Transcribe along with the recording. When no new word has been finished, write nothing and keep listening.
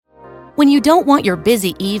you don't want your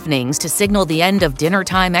busy evenings to signal the end of dinner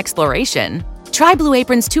time exploration, try Blue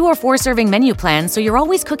Apron's 2 or 4 serving menu plan so you're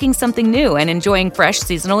always cooking something new and enjoying fresh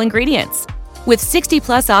seasonal ingredients. With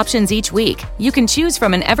 60-plus options each week, you can choose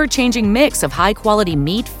from an ever-changing mix of high-quality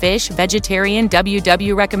meat, fish, vegetarian,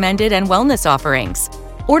 WW recommended, and wellness offerings.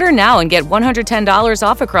 Order now and get $110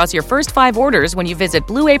 off across your first 5 orders when you visit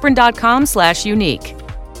blueapron.com/unique.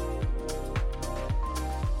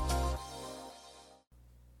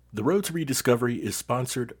 The Road to Rediscovery is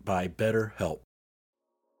sponsored by BetterHelp.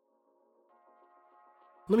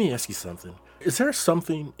 Let me ask you something. Is there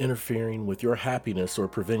something interfering with your happiness or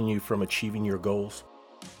preventing you from achieving your goals?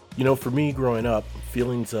 You know, for me growing up,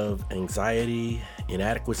 feelings of anxiety,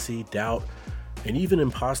 inadequacy, doubt, and even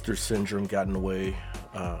imposter syndrome got in the way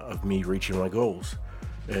of me reaching my goals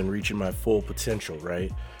and reaching my full potential,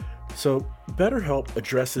 right? So BetterHelp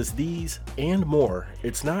addresses these and more.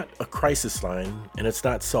 It's not a crisis line and it's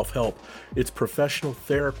not self-help. It's professional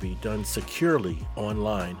therapy done securely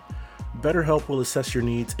online. BetterHelp will assess your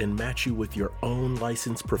needs and match you with your own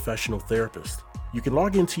licensed professional therapist. You can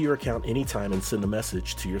log into your account anytime and send a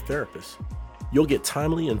message to your therapist. You'll get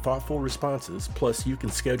timely and thoughtful responses, plus you can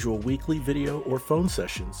schedule weekly video or phone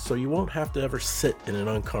sessions so you won't have to ever sit in an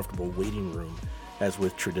uncomfortable waiting room as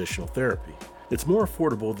with traditional therapy. It's more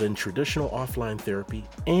affordable than traditional offline therapy,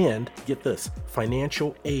 and get this,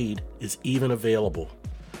 financial aid is even available.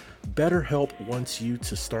 BetterHelp wants you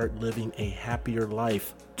to start living a happier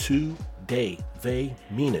life today. They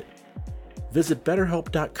mean it. Visit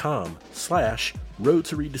betterhelp.com/road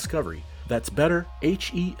to rediscovery. That's better,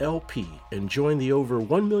 HELP, and join the over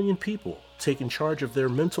 1 million people taking charge of their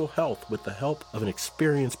mental health with the help of an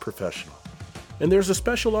experienced professional. And there's a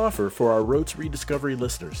special offer for our Road to Rediscovery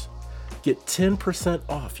listeners. Get 10%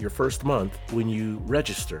 off your first month when you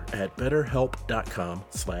register at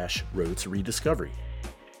betterhelp.com/road to rediscovery.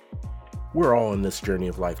 We're all on this journey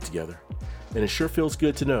of life together, and it sure feels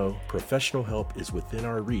good to know professional help is within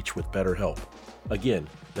our reach with BetterHelp. Again,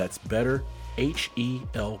 that's better,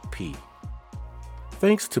 HELP.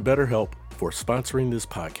 Thanks to BetterHelp for sponsoring this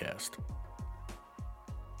podcast.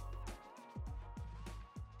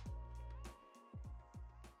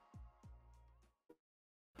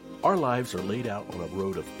 Our lives are laid out on a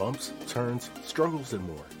road of bumps, turns, struggles, and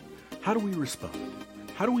more. How do we respond?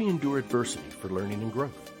 How do we endure adversity for learning and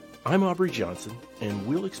growth? I'm Aubrey Johnson, and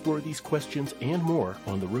we'll explore these questions and more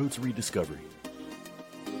on the Road to Rediscovery.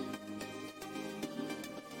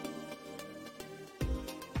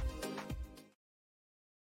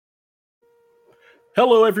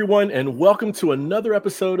 Hello, everyone, and welcome to another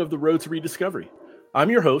episode of the Road to Rediscovery.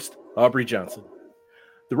 I'm your host, Aubrey Johnson.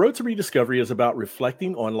 The Road to Rediscovery is about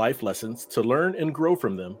reflecting on life lessons to learn and grow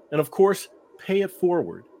from them, and of course, pay it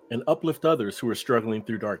forward and uplift others who are struggling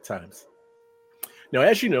through dark times. Now,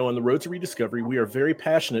 as you know, on the Road to Rediscovery, we are very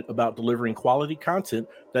passionate about delivering quality content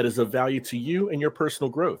that is of value to you and your personal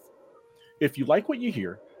growth. If you like what you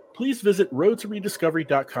hear, please visit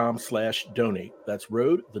roadtorediscovery.com/donate. That's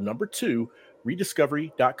road, the number 2,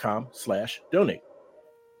 rediscovery.com/donate.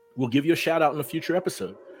 We'll give you a shout out in a future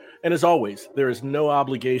episode. And as always, there is no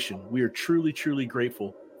obligation. We are truly, truly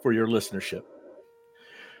grateful for your listenership.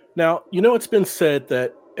 Now, you know, it's been said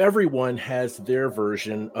that everyone has their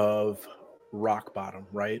version of rock bottom,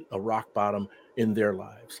 right? A rock bottom in their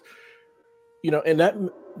lives. You know, and that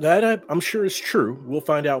I'm sure is true. We'll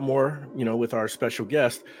find out more, you know, with our special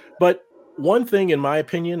guest. But one thing in my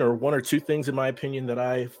opinion, or one or two things in my opinion that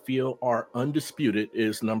I feel are undisputed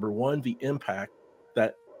is number one, the impact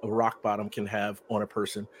that a rock bottom can have on a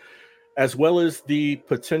person, as well as the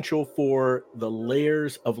potential for the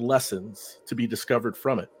layers of lessons to be discovered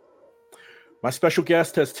from it. My special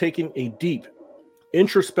guest has taken a deep,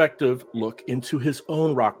 introspective look into his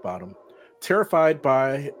own rock bottom, terrified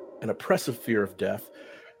by an oppressive fear of death,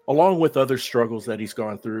 along with other struggles that he's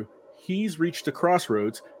gone through. He's reached a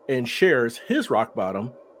crossroads and shares his rock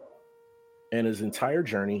bottom and his entire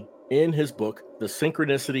journey in his book, The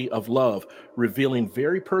Synchronicity of Love, revealing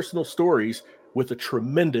very personal stories with a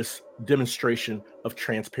tremendous demonstration of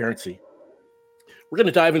transparency. We're going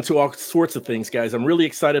to dive into all sorts of things, guys. I'm really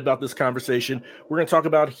excited about this conversation. We're going to talk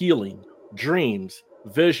about healing, dreams,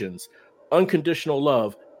 visions, unconditional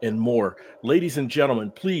love, and more. Ladies and gentlemen,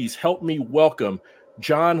 please help me welcome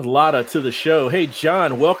John Latta to the show. Hey,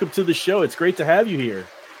 John, welcome to the show. It's great to have you here.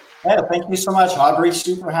 Yeah, thank you so much, Aubrey.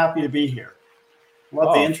 Super happy to be here.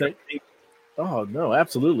 Love the intro. Oh, no,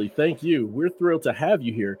 absolutely. Thank you. We're thrilled to have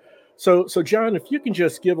you here. So John, if you can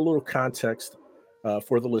just give a little context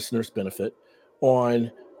for the listeners' benefit on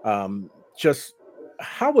just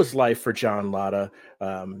how was life for John Latta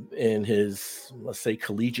in his, let's say,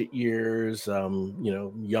 collegiate years,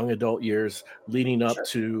 young adult years, leading up Sure.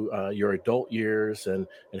 to your adult years and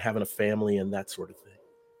having a family and that sort of thing?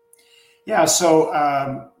 Yeah,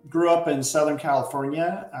 so grew up in Southern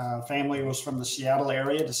California. Family was from the Seattle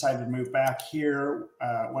area. Decided to move back here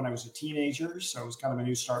when I was a teenager, so it was kind of a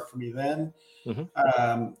new start for me then. Hmm.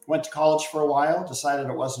 Went to college for a while. Decided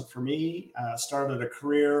it wasn't for me. Started a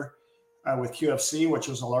career with QFC, which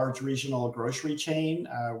was a large regional grocery chain.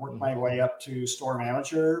 Worked Hmm. my way up to store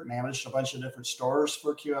manager. Managed a bunch of different stores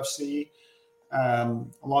for QFC.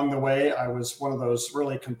 Along the way, I was one of those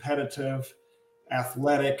really competitive,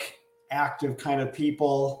 athletic, active kind of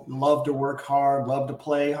people. Love to work hard, love to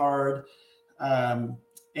play hard, and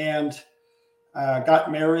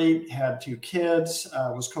got married, had two kids,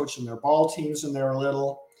 was coaching their ball teams when they were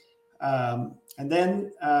little. And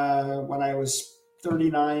then when I was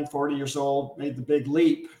 39, 40 years old, made the big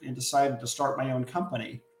leap and decided to start my own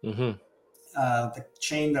company. Hmm. The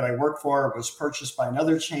chain that I worked for was purchased by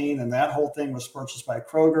another chain, and that whole thing was purchased by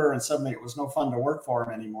Kroger. And suddenly it was no fun to work for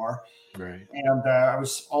them anymore. Right. And I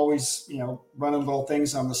was always, running little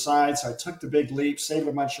things on the side. So I took the big leap, saved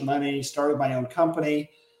a bunch of money, started my own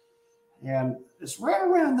company. And it's right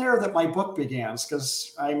around there that my book begins,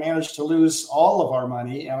 because I managed to lose all of our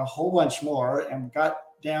money and a whole bunch more and got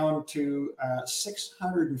down to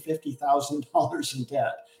 $650,000 in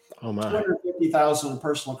debt. Oh my. 250,000 in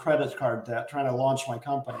personal credit card debt trying to launch my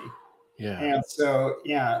company. Yeah. And so,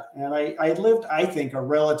 yeah, and I lived, I think, a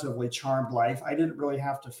relatively charmed life. I didn't really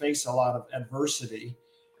have to face a lot of adversity.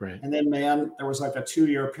 Right. And then, man, there was like a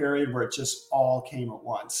 2-year period where it just all came at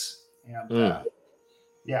once. And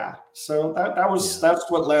yeah, so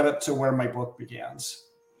that's what led up to where my book begins.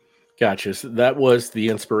 Gotcha. So that was the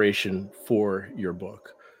inspiration for your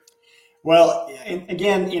book. Well, and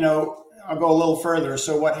again, I'll go a little further.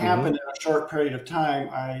 So what Hmm. happened in a short period of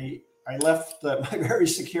time, I left my very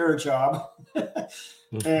secure job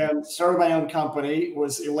and started my own company,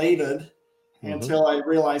 was elated until I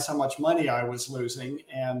realized how much money I was losing.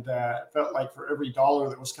 And it felt like for every dollar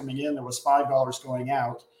that was coming in, there was $5 going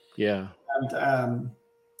out. Yeah.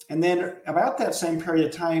 And then about that same period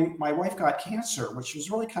of time, my wife got cancer, which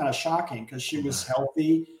was really kind of shocking because she was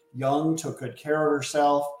healthy, young, took good care of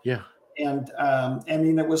herself. Yeah. And I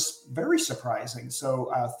mean, it was very surprising.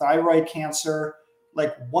 So thyroid cancer,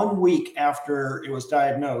 like 1 week after it was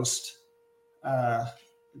diagnosed,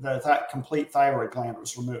 that complete thyroid gland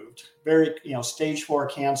was removed. Very, stage 4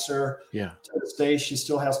 cancer. Yeah. To this day, she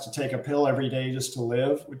still has to take a pill every day just to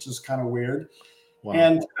live, which is kind of weird.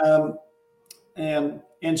 Wow.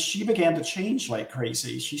 And she began to change like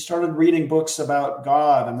crazy. She started reading books about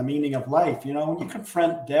God and the meaning of life. When you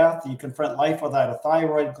confront death, you confront life without a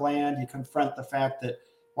thyroid gland, you confront the fact that,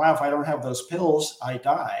 wow, if I don't have those pills, I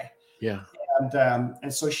die. Yeah.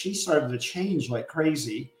 And so she started to change like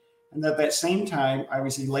crazy. And at that same time, I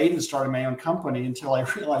was elated starting my own company until I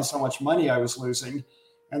realized how much money I was losing,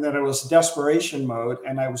 and that it was desperation mode.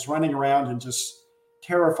 And I was running around in just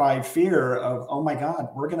terrified fear of, oh my God,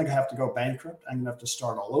 we're going to have to go bankrupt. I'm going to have to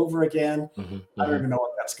start all over again. I don't even know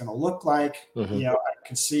what that's going to look like. I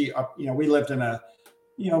could see, we lived in a,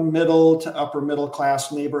 middle to upper middle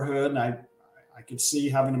class neighborhood. And I could see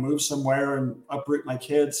having to move somewhere and uproot my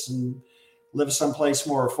kids and live someplace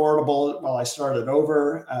more affordable while I started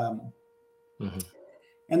over.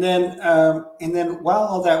 And then while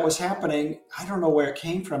all that was happening, I don't know where it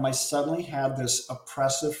came from. I suddenly had this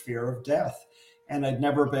oppressive fear of death. And I'd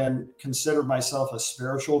never considered myself a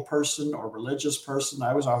spiritual person or religious person.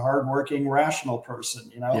 I was a hardworking, rational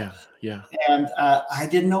person, Yeah. And I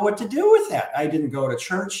didn't know what to do with that. I didn't go to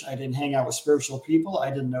church. I didn't hang out with spiritual people. I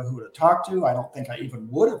didn't know who to talk to. I don't think I even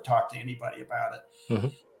would have talked to anybody about it.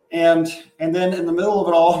 And then in the middle of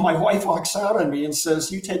it all, my wife walks out on me and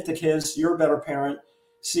says, "You take the kids. You're a better parent.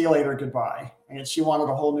 See you later. Goodbye." And she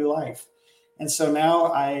wanted a whole new life. And so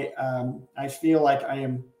now I feel like I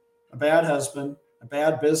am a bad husband, a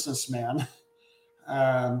bad businessman,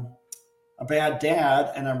 a bad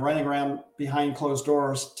dad, and I'm running around behind closed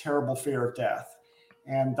doors, terrible fear of death.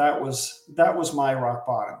 And that was my rock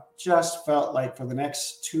bottom. Just felt like for the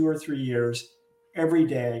next 2 or 3 years, every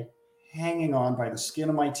day, hanging on by the skin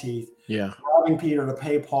of my teeth, robbing Peter to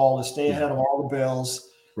pay Paul to stay ahead of all the bills.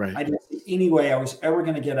 Right. I didn't see any way I was ever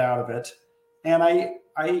going to get out of it. And I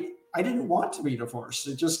didn't want to be divorced.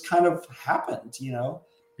 It just kind of happened,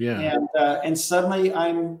 Yeah. And suddenly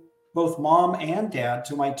I'm both mom and dad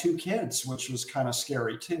to my 2 kids, which was kind of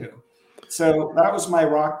scary too. So that was my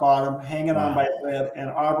rock bottom, hanging on by a thread. And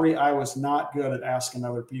Aubrey, I was not good at asking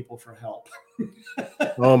other people for help.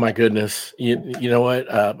 Oh my goodness. You know what?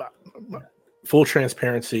 full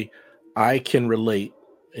transparency, I can relate.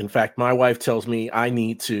 In fact, my wife tells me I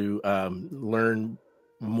need to learn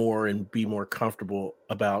more and be more comfortable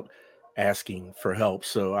about asking for help.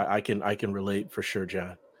 So I can relate for sure,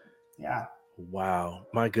 John. Yeah. Wow,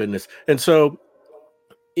 my goodness. And so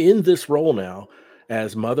in this role now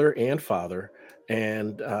as mother and father,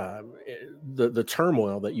 and the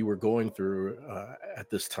turmoil that you were going through at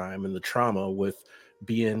this time, and the trauma with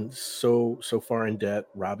being so far in debt,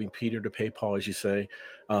 robbing Peter to pay Paul, as you say,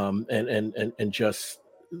 and just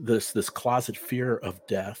this closet fear of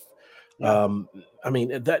death. Yeah. Um, I mean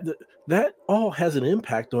that all has an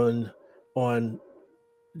impact on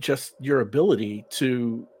just your ability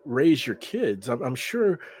to raise your kids. I'm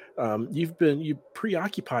sure you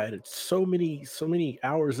preoccupied at so many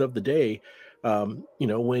hours of the day.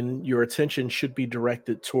 When your attention should be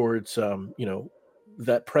directed towards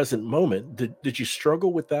that present moment. Did you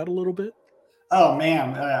struggle with that a little bit? Oh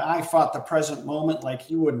man, I fought the present moment like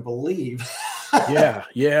you wouldn't believe. Yeah,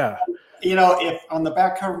 yeah. If on the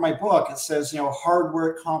back cover of my book it says, hard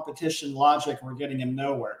work, competition, logic were getting him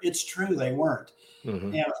nowhere. It's true, they weren't.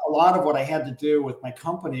 Hmm. And a lot of what I had to do with my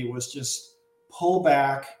company was just pull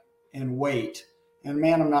back and wait. And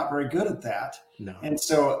man, I'm not very good at that. No. And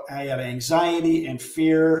so I had anxiety and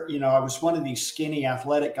fear. I was one of these skinny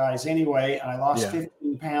athletic guys anyway, and I lost Yeah.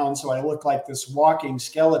 15 pounds. So I looked like this walking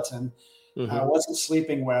skeleton. I Hmm. wasn't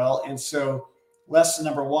sleeping well. And so, lesson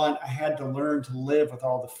number one, I had to learn to live with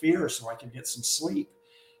all the fear so I could get some sleep.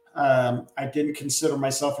 I didn't consider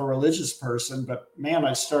myself a religious person, but man,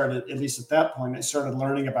 I started, at least at that point, I started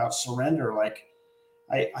learning about surrender. Like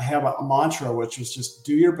I have a mantra, which was just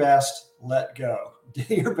do your best, let go. Do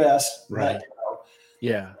your best, let Right. go.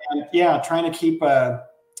 Yeah. And yeah, trying to keep a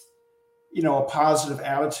positive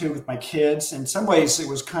attitude with my kids. In some ways, it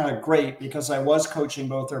was kind of great because I was coaching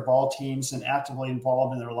both their ball teams and actively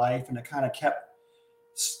involved in their life. And it kind of kept,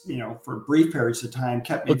 for brief periods of time,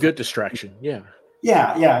 kept A me from, good distraction. Yeah.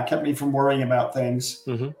 yeah, kept me from worrying about things.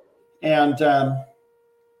 Hmm. And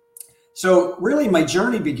so really my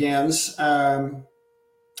journey begins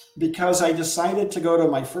because I decided to go to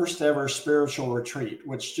my first ever spiritual retreat,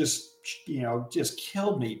 which just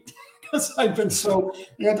killed me because I've been so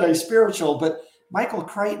anti-spiritual. But Michael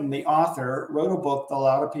Crichton, the author, wrote a book that a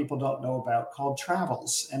lot of people don't know about called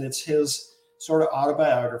Travels. And it's his sort of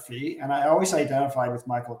autobiography. And I always identified with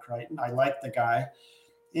Michael Crichton. I liked the guy.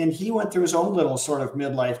 And he went through his own little sort of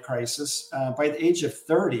midlife crisis. By the age of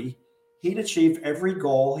 30, he'd achieved every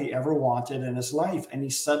goal he ever wanted in his life. And he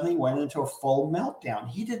suddenly went into a full meltdown.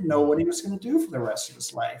 He didn't know what he was going to do for the rest of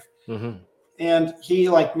his life. Hmm. And he,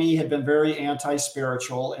 like me, had been very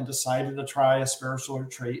anti-spiritual and decided to try a spiritual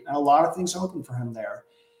retreat. And a lot of things opened for him there.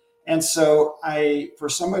 And so for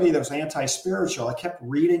somebody that was anti-spiritual, I kept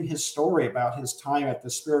reading his story about his time at the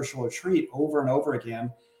spiritual retreat over and over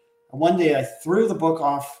again. And one day I threw the book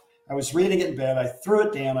off. I was reading it in bed. I threw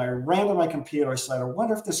it down. I ran to my computer. I said, I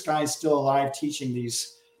wonder if this guy's still alive teaching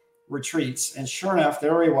these retreats. And sure enough,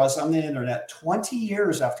 there he was on the internet 20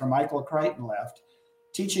 years after Michael Crichton left,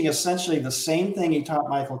 teaching essentially the same thing he taught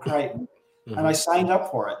Michael Crichton. And I Hmm. signed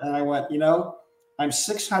up for it. And I went, I'm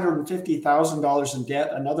 $650,000 in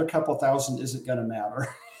debt. Another couple thousand isn't going to matter.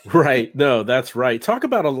 Right. No, that's right. Talk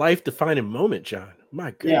about a life-defining moment, John. My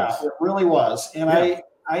Yeah, goodness. it really was. And Yeah.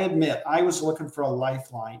 I admit I was looking for a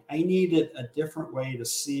lifeline. I needed a different way to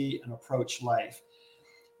see and approach life.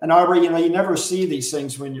 And Aubrey, you never see these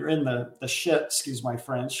things when you're in the shit, excuse my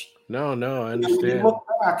French. No, no, I When you understand. look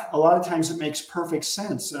back, a lot of times it makes perfect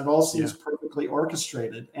sense. And it all seems Yeah. perfectly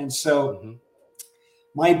orchestrated. And so Hmm.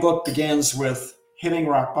 my book begins with hitting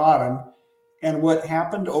rock bottom. And what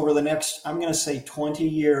happened over the next, I'm going to say 20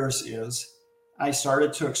 years is I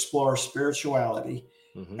started to explore spirituality.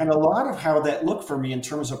 Hmm. And a lot of how that looked for me in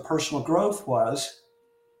terms of personal growth was,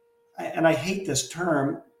 and I hate this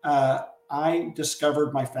term, I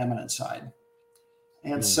discovered my feminine side.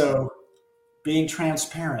 And Mm. so being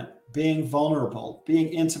transparent, being vulnerable, being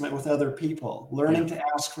intimate with other people, Yeah. learning to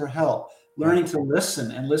ask for help, Right. learning to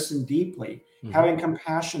listen and listen deeply, Hmm. having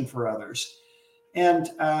compassion for others. And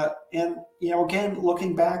again,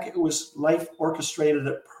 looking back, it was life orchestrated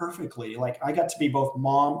it perfectly. Like I got to be both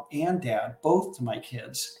mom and dad, both to my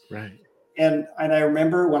kids. Right. And I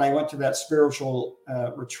remember when I went to that spiritual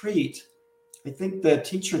retreat, I think the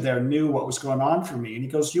teacher there knew what was going on for me, and he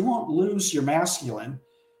goes, "You won't lose your masculine.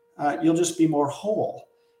 You'll just be more whole,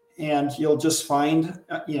 and you'll just find,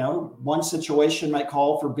 one situation might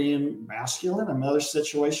call for being masculine, another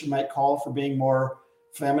situation might call for being more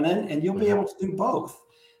feminine, and you'll be Hmm. able to do both."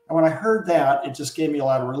 And when I heard that, it just gave me a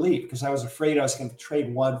lot of relief because I was afraid I was going to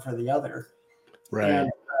trade one for the other. And Right.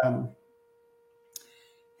 um,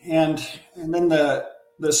 And then the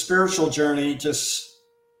spiritual journey just,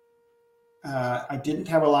 I didn't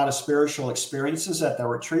have a lot of spiritual experiences at the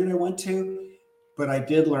retreat I went to, but I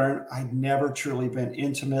did learn I'd never truly been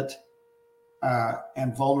intimate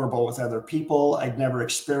and vulnerable with other people. I'd never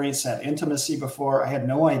experienced that intimacy before. I had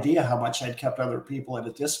no idea how much I'd kept other people at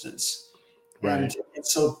a distance. Right. And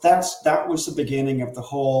so that was the beginning of the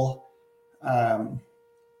whole,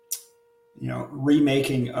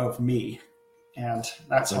 remaking of me. And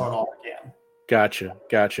that's how it all began.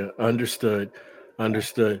 Gotcha. Understood.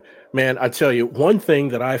 Man, I tell you, one thing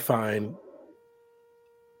that I find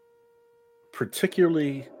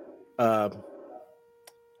particularly uh,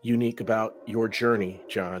 unique about your journey,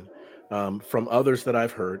 John, from others that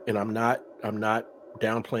I've heard, and I'm not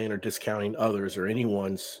downplaying or discounting others or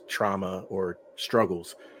anyone's trauma or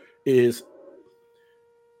struggles, is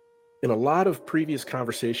in a lot of previous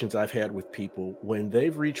conversations I've had with people, when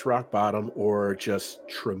they've reached rock bottom or just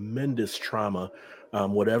tremendous trauma,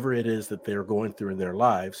 whatever it is that they're going through in their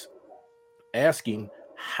lives, asking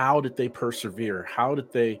how did they persevere? How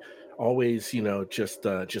did they always,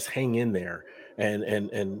 just hang in there and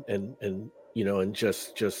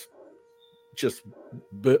just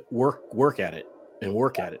work at it and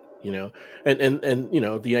work at it,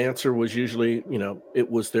 and the answer was usually, it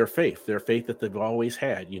was their faith that they've always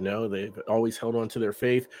had. They've always held on to their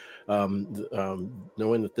faith,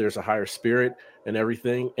 knowing that there's a higher spirit and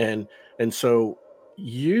everything. And so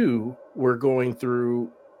you were going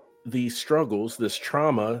through these struggles, this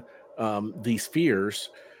trauma, these fears,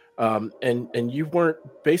 and you weren't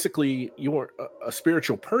a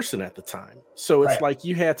spiritual person at the time, so Right. it's like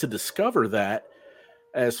you had to discover that,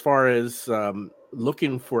 as far as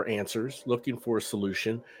looking for answers, looking for a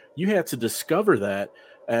solution. You had to discover that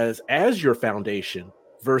as your foundation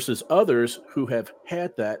versus others who have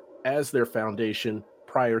had that as their foundation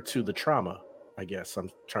prior to the trauma, I guess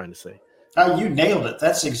I'm trying to say. You nailed it.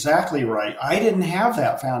 That's exactly right. I didn't have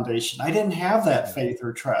that foundation. I didn't have that Yeah. faith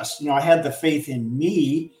or trust. I had the faith in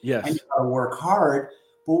me. I knew Yes. how to work hard.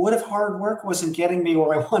 But what if hard work wasn't getting me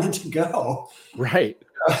where I wanted to go? Right.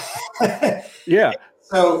 Yeah.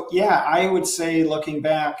 So, yeah, I would say looking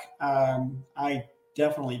back, I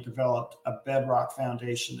definitely developed a bedrock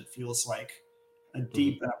foundation that feels like a Hmm.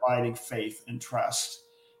 deep and abiding faith and trust.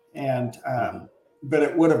 And, Hmm. but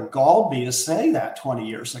it would have galled me to say that 20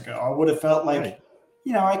 years ago. I would have felt like, Right.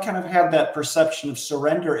 I kind of had that perception of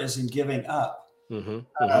surrender as in giving up. Hmm.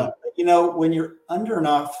 Hmm. When you're under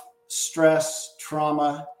enough stress,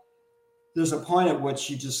 trauma, there's a point at which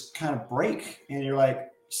you just kind of break and you're like,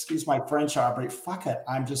 excuse my French, Aubrey, fuck it.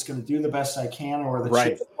 I'm just going to do the best I can, or the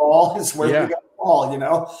Right. chips fall is where we Yeah. got to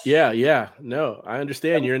fall. Yeah. No, I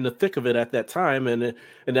understand. You're in the thick of it at that time, and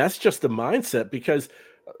that's just the mindset, because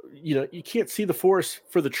you can't see the forest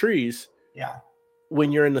for the trees Yeah.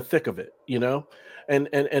 when you're in the thick of it.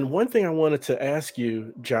 And one thing I wanted to ask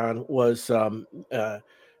you, John, was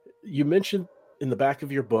you mentioned in the back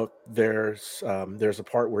of your book there's a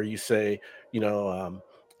part where you say, you know um,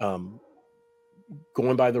 um,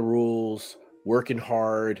 going by the rules, working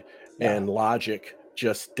hard, Yeah. and logic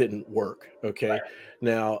just didn't work. Okay. Right.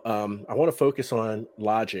 Now, I want to focus on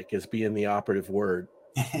logic as being the operative word.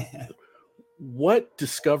 What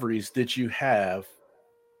discoveries did you have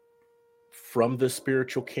from the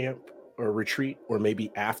spiritual camp or retreat, or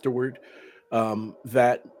maybe afterward,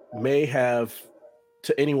 that may have,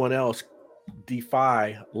 to anyone else,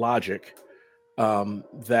 defy logic,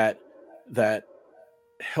 that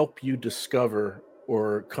help you discover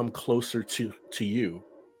or come closer to you?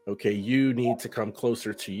 Okay, you need to come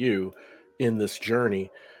closer to you in this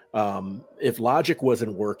journey. If logic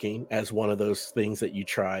wasn't working as one of those things that you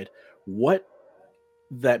tried, what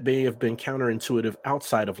that may have been counterintuitive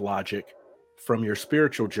outside of logic from your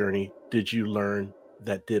spiritual journey did you learn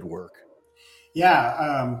that did work?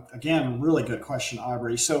 Yeah. Again, really good question,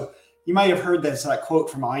 Aubrey. So you might have heard that quote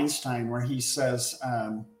from Einstein where he says,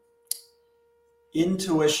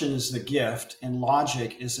 intuition is the gift and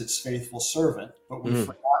logic is its faithful servant, but we've Mm,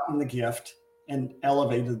 forgotten the gift and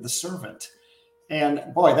elevated the servant. And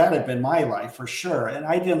boy, that had been my life for sure. And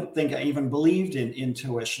I didn't think I even believed in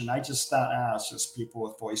intuition. I just thought, it's just people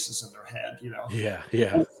with voices in their head.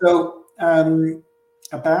 yeah. And so,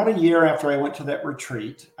 about a year after I went to that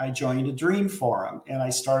retreat, I joined a dream forum and I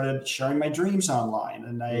started sharing my dreams online.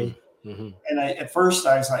 And Mm, I hmm. and I, at first,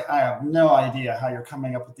 I was like, I have no idea how you're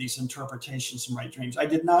coming up with these interpretations of my dreams. I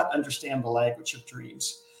did not understand the language of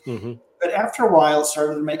dreams. Hmm. But after a while, it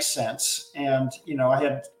started to make sense. And, I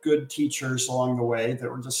had good teachers along the way that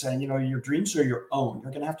were just saying, your dreams are your own.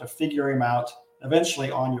 You're going to have to figure them out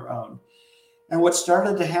eventually on your own. And what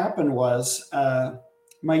started to happen was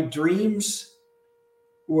my dreams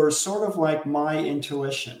were sort of like my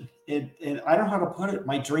intuition. And I don't know how to put it.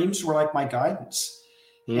 My dreams were like my guidance.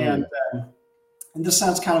 And, and this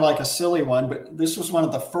sounds kind of like a silly one, but this was one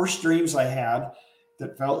of the first dreams I had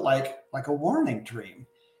that felt like a warning dream.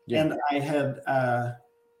 Yeah. And I had,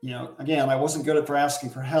 again, I wasn't good for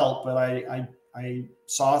asking for help, but I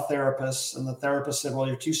saw a therapist, and the therapist said, "Well,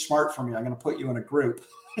 you're too smart for me. I'm going to put you in a group."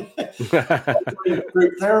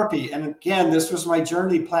 Group therapy. And again, this was my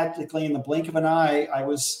journey practically in the blink of an eye. I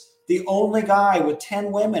was the only guy with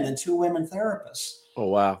 10 women and 2 women therapists. Oh,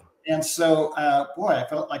 wow. And so, I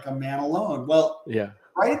felt like a man alone. Well, yeah.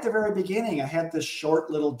 Right at the very beginning, I had this short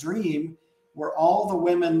little dream where all the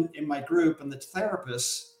women in my group and the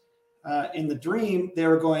therapists in the dream, they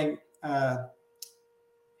were going,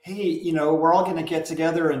 hey, we're all going to get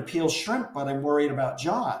together and peel shrimp, but I'm worried about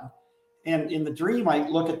John. And in the dream, I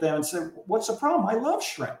look at them and say, what's the problem? I love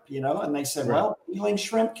shrimp, And they said, well, peeling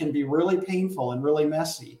shrimp can be really painful and really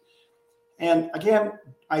messy. And again,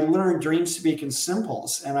 I learned dreams speak in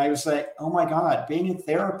symbols. And I was like, oh my God, being in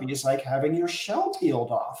therapy is like having your shell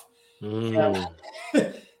peeled off. And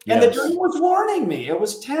the dream was warning me. It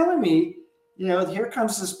was telling me, here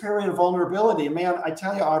comes this period of vulnerability. Man, I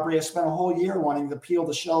tell you, Aubrey, I spent a whole year wanting to peel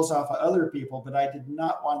the shells off of other people, but I did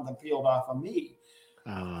not want them peeled off of me.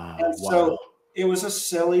 So it was a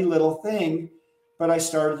silly little thing, but I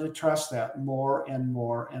started to trust that more and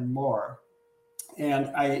more and more. And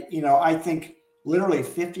I think literally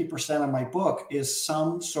 50% of my book is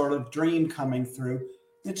some sort of dream coming through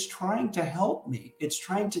that's trying to help me. It's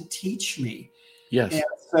trying to teach me. Yes. And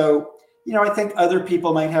so, I think other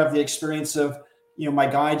people might have the experience of, my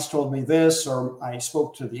guides told me this, or I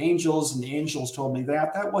spoke to the angels and the angels told me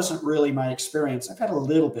that. That wasn't really my experience. I've had a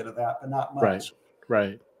little bit of that, but not much.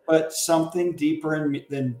 Right. But something deeper in me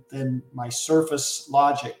than my surface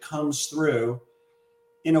logic comes through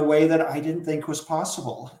in a way that I didn't think was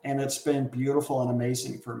possible. And it's been beautiful and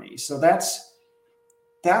amazing for me. So that's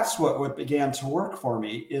what began to work for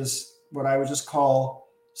me, is what I would just call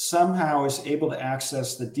somehow is able to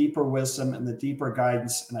access the deeper wisdom and the deeper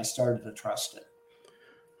guidance. And I started to trust it.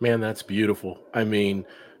 Man, that's beautiful. I mean,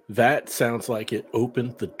 that sounds like it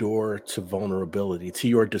opened the door to vulnerability, to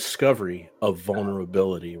your discovery of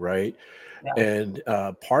vulnerability, right? Yeah. And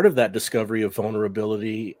part of that discovery of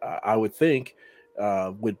vulnerability, I would think,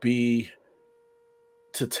 would be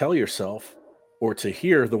to tell yourself or to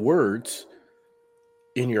hear the words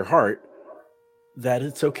in your heart that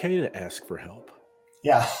it's okay to ask for help.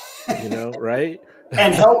 Yeah. Right?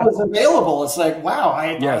 And help is available. It's like, wow,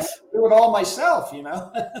 I Yes. have to do it all myself,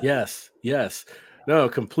 Yes. No,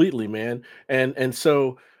 completely, man. And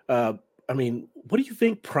so, I mean, what do you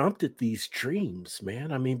think prompted these dreams,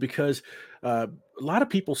 man? I mean, because a lot of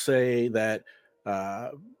people say that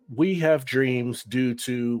we have dreams due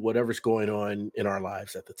to whatever's going on in our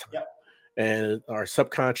lives at the time. Yep. And our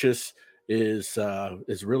subconscious is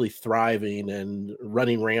really thriving and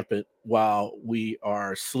running rampant while we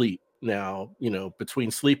are asleep. Now, between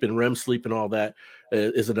sleep and REM sleep and all that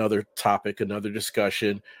is another topic, another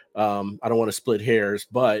discussion. I don't want to split hairs,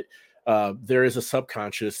 but there is a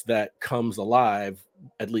subconscious that comes alive,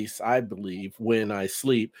 at least I believe, when I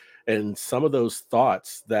sleep. And some of those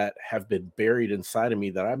thoughts that have been buried inside of me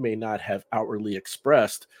that I may not have outwardly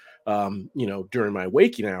expressed, during my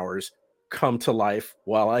waking hours, come to life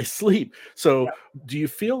while I sleep. So do you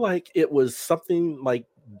feel like it was something like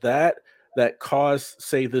that caused,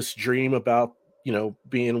 say, this dream about,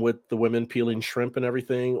 being with the women peeling shrimp and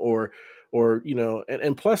everything, or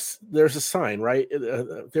and plus there's a sign, right?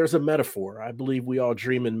 There's a metaphor. I believe we all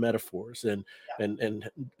dream in metaphors, and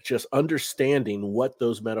just understanding what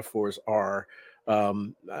those metaphors are.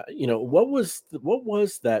 What was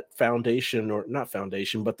that foundation, or not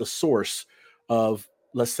foundation, but the source of,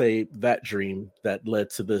 let's say, that dream that led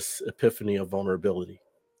to this epiphany of vulnerability?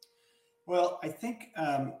 Well, I think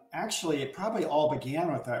actually it probably all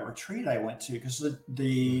began with that retreat I went to, because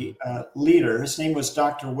the leader, his name was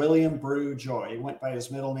Dr. William Brew Joy. He went by his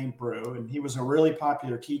middle name Brew, and he was a really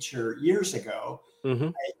popular teacher years ago. Mm-hmm.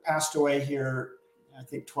 He passed away here, I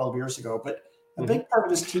think 12 years ago, but a big part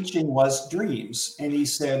of his teaching was dreams. And he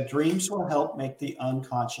said, dreams will help make the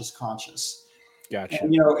unconscious conscious. Gotcha.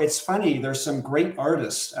 And, it's funny. There's some great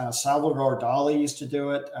artists. Salvador Dali used to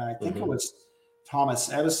do it. I think it was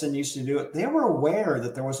Thomas Edison used to do it. They were aware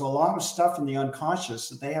that there was a lot of stuff in the unconscious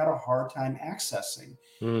that they had a hard time accessing.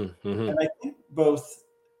 Mm-hmm. And I think both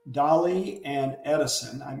Dali and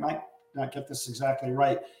Edison, I might not get this exactly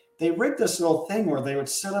right, they rigged this little thing where they would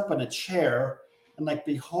sit up in a chair and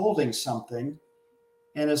be holding something.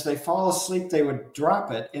 And as they fall asleep, they would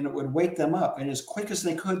drop it and it would wake them up. And as quick as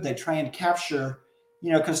they could, they'd try and capture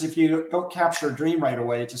because if you don't capture a dream right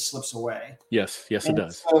away, it just slips away. Yes, it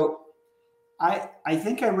does. So I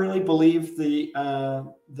think I really believe the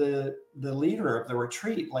leader of the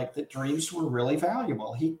retreat, like that dreams were really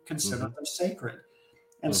valuable. He considered them sacred.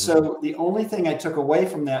 And so the only thing I took away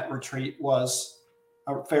from that retreat was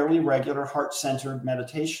a fairly regular heart-centered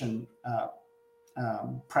meditation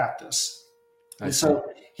practice. And so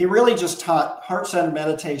he really just taught heart-centered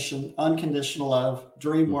meditation, unconditional love,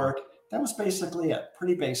 dream work. That was basically it,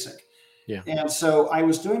 pretty basic. Yeah. And so I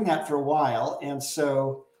was doing that for a while. And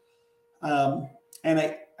so, and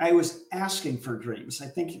I was asking for dreams. I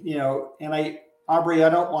think, Aubrey, I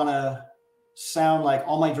don't want to sound like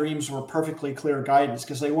all my dreams were perfectly clear guidance,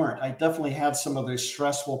 because they weren't. I definitely had some of those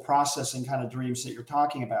stressful processing kind of dreams that you're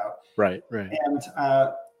talking about. Right.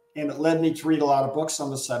 And it led me to read a lot of books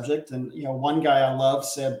on the subject. And, one guy I love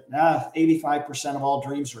said, 85% of all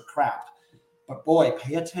dreams are crap. But boy,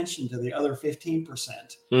 pay attention to the other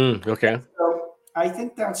 15%. Okay. So I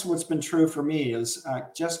think that's what's been true for me, is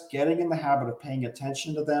just getting in the habit of paying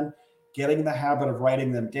attention to them, getting in the habit of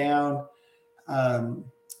writing them down.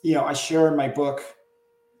 I share in my book,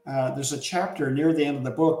 there's a chapter near the end of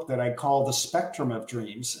the book that I call the spectrum of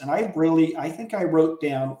dreams. And I think I wrote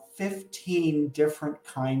down 15 different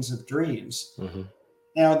kinds of dreams.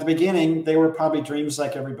 Now, at the beginning, they were probably dreams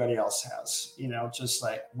like everybody else has, just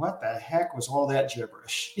like, what the heck was all that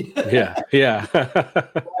gibberish? Yeah. Like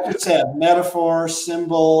I said, metaphor,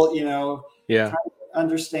 symbol, Yeah. trying to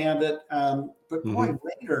understand it. But boy,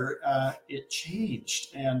 later it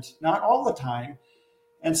changed, and not all the time.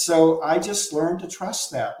 And so I just learned to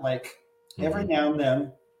trust that, like every now and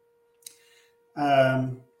then.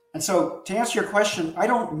 And so to answer your question, I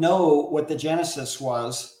don't know what the genesis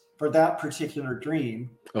was for that particular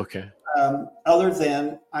dream. Okay. Other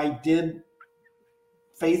than I did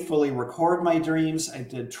faithfully record my dreams. I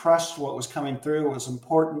did trust what was coming through. It was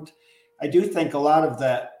important. I do think a lot of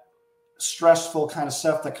that stressful kind of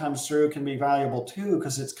stuff that comes through can be valuable too,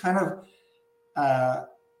 because it's kind of,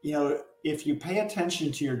 if you pay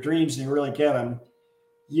attention to your dreams and you really get them,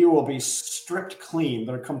 you will be stripped clean.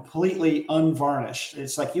 They're completely unvarnished.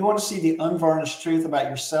 It's like you want to see the unvarnished truth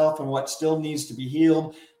about yourself and what still needs to be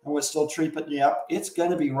healed and what's still tripping you up. It's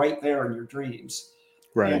going to be right there in your dreams.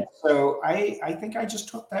 Right. And so I think I just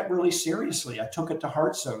took that really seriously. I took it to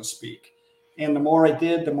heart, so to speak. And the more I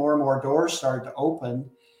did, the more and more doors started to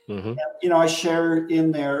open. And, I shared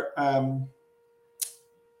in there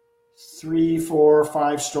 3, 4,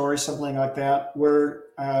 5 stories, something like that, where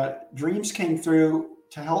dreams came through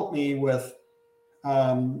to help me with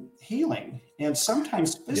healing, and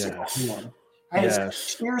sometimes physical healing. I had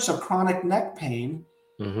years of chronic neck pain.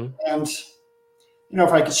 And,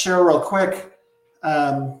 if I could share real quick,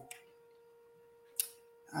 I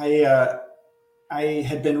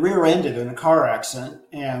had been rear-ended in a car accident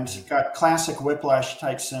and got classic whiplash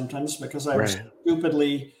type symptoms because I was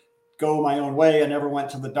stupidly go my own way. I never went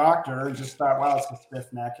to the doctor and just thought, well, it's a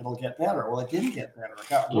stiff neck, it'll get better. Well, it didn't get better. It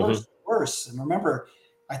got worse. And remember,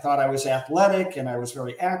 I thought I was athletic and I was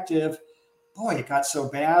very active. Boy, it got so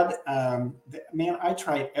bad. Man, I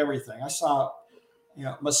tried everything. I saw,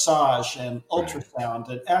 massage and ultrasound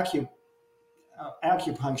and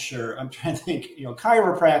acupuncture. I'm trying to think,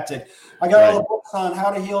 chiropractic. I got all the books on how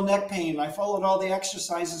to heal neck pain. I followed all the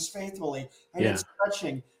exercises faithfully. I did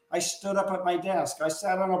stretching. I stood up at my desk. I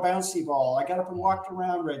sat on a bouncy ball. I got up and walked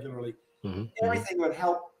around regularly. Everything would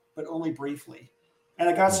help, but only briefly. And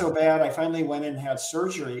it got so bad, I finally went in and had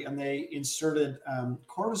surgery, and they inserted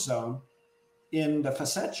cortisone in the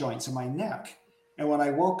facet joints in my neck. And when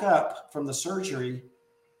I woke up from the surgery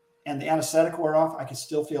and the anesthetic wore off, I could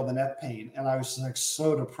still feel the neck pain. And I was like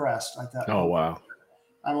so depressed. I thought, oh, wow.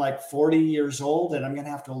 I'm like 40 years old and I'm going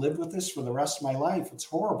to have to live with this for the rest of my life. It's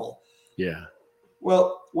horrible. Yeah.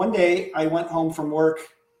 Well, one day I went home from work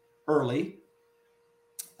early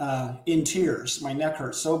in tears. My neck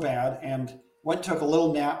hurt so bad, and took a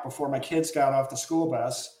little nap before my kids got off the school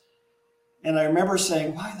bus. And I remember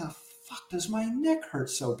saying, why the fuck does my neck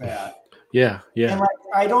hurt so bad? Yeah. And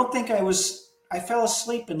I don't think I fell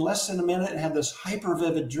asleep in less than a minute and had this hyper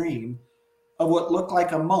vivid dream of what looked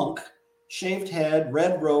like a monk, shaved head,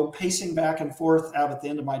 red robe, pacing back and forth out at the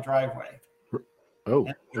end of my driveway. Oh,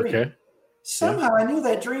 okay. Somehow I knew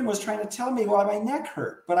that dream was trying to tell me why my neck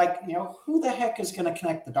hurt, but who the heck is going to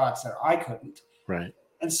connect the dots there? I couldn't. Right.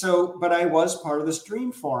 And so, but I was part of this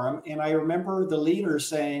dream forum, and I remember the leader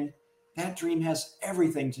saying, that dream has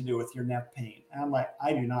everything to do with your neck pain. And I'm like,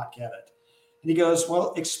 I do not get it. And he goes,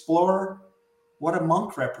 well, explore what a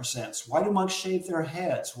monk represents. Why do monks shave their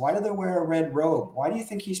heads? Why do they wear a red robe? Why do you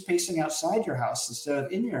think he's pacing outside your house instead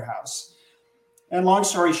of in your house? And long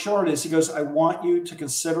story short is he goes, I want you to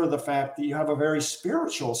consider the fact that you have a very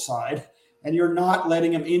spiritual side and you're not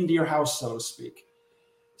letting him into your house, so to speak.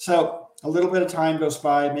 So a little bit of time goes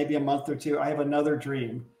by, maybe a month or two. I have another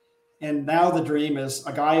dream. And now the dream is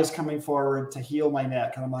a guy is coming forward to heal my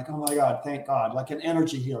neck. And I'm like, oh my God, thank God, like an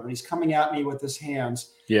energy healer. And he's coming at me with his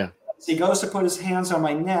hands. Yeah. As he goes to put his hands on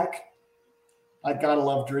my neck, I've got to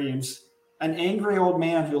love dreams. An angry old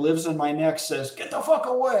man who lives in my neck says, get the fuck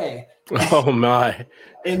away. Oh my.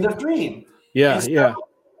 In the dream. Yeah. So yeah.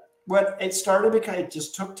 What it started because it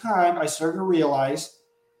just took time. I started to realize,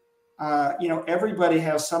 everybody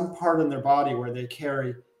has some part in their body where they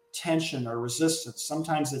carry tension or resistance.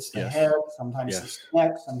 Sometimes it's the head, sometimes it's the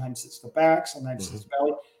neck, sometimes it's the back, sometimes it's the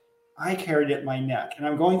belly. I carried it in my neck. And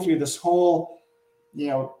I'm going through this whole,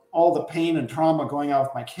 all the pain and trauma going on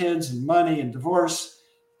with my kids and money and divorce.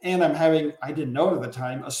 And I'm having, I didn't know at the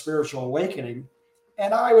time, a spiritual awakening.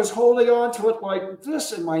 And I was holding on to it like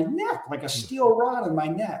this in my neck, like a steel rod in my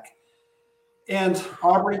neck. And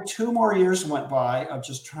Aubrey, 2 more years went by of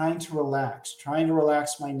just trying to relax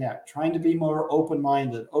my neck, trying to be more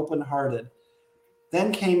open-minded, open-hearted.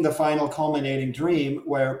 Then came the final culminating dream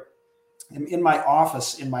where I'm in my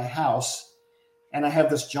office in my house, and I have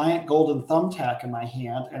this giant golden thumbtack in my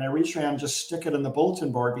hand, and I reach around and just stick it in the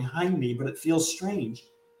bulletin board behind me, but it feels strange.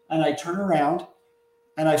 And I turn around,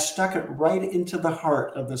 and I stuck it right into the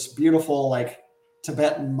heart of this beautiful, like,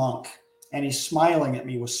 Tibetan monk. And he's smiling at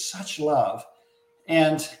me with such love.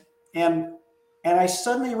 And I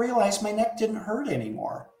suddenly realized my neck didn't hurt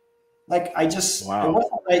anymore. Like it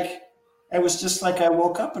wasn't like, it was just like I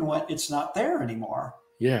woke up and went, it's not there anymore.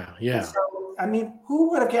 Yeah. Yeah. So, I mean,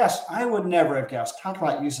 who would have guessed? I would never have guessed. Talk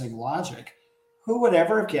about using logic. Who would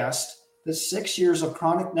ever have guessed that 6 years of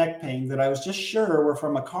chronic neck pain that I was just sure were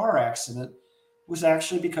from a car accident was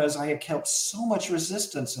actually because I had kept so much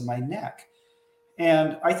resistance in my neck.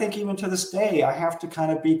 And I think even to this day, I have to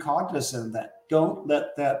kind of be cognizant of that. Don't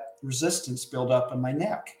let that resistance build up in my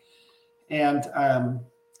neck. And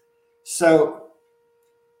so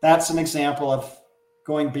that's an example of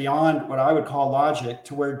going beyond what I would call logic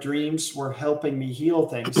to where dreams were helping me heal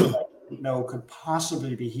things that I didn't know could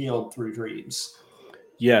possibly be healed through dreams.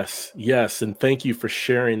 Yes. And thank you for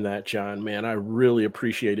sharing that, John, man. I really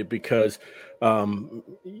appreciate it because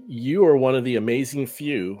you are one of the amazing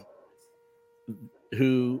few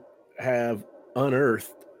who have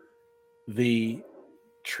unearthed the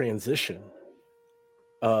transition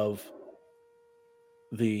of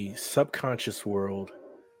the subconscious world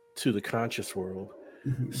to the conscious world,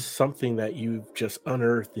 something that you've just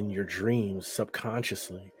unearthed in your dreams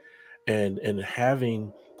subconsciously, and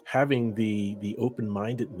having the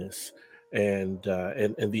open-mindedness and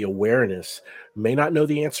the awareness. May not know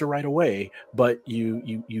the answer right away, but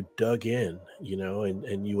you dug in,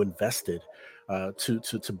 and you invested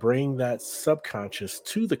to bring that subconscious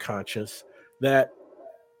to the conscious that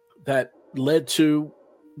led to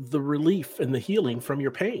the relief and the healing from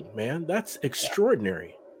your pain, man. That's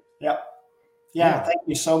extraordinary. Yeah. Thank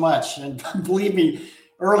you so much. And believe me,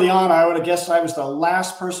 early on, I would have guessed I was the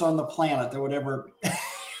last person on the planet that would ever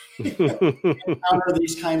encounter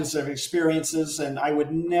these kinds of experiences, and I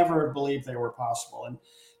would never believe they were possible. And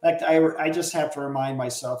in fact, I just have to remind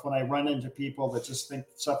myself when I run into people that just think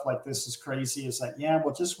stuff like this is crazy, it's like, yeah,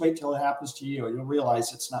 well, just wait till it happens to you. You'll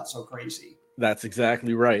realize it's not so crazy. That's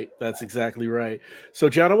exactly right. So,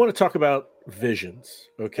 John, I want to talk about visions.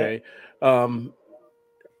 Okay.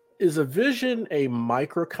 Is a vision a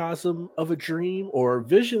microcosm of a dream, or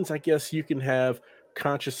visions, I guess you can have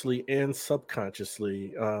consciously and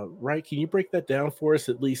subconsciously, right? Can you break that down for us,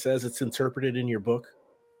 at least as it's interpreted in your book?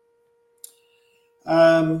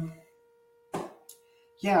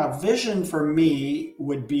 Vision for me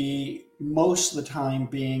would be most of the time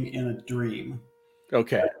being in a dream.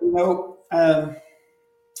 Okay.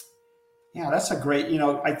 That's a great,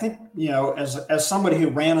 I think, as somebody who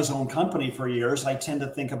ran his own company for years, I tend to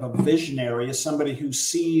think of a visionary as somebody who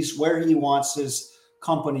sees where he wants his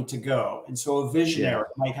company to go. And so a visionary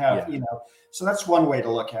might have, so that's one way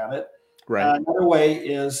to look at it. Right. Another way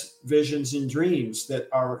is visions and dreams that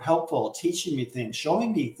are helpful, teaching me things,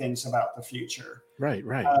 showing me things about the future. Right.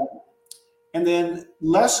 And then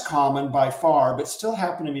less common by far, but still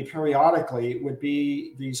happen to me periodically, would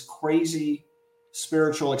be these crazy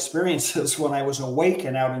spiritual experiences when I was awake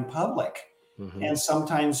and out in public, and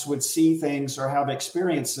sometimes would see things or have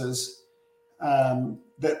experiences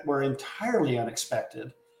that were entirely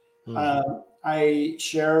unexpected. I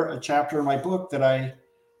share a chapter in my book that I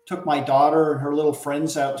took my daughter and her little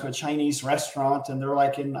friends out to a Chinese restaurant, and they're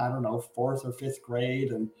like in, I don't know, 4th or 5th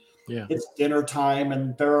grade. And Yeah. It's dinner time,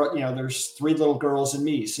 and there's three little girls and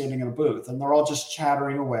me sitting in a booth, and they're all just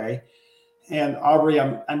chattering away. And Aubrey,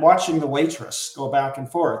 I'm watching the waitress go back and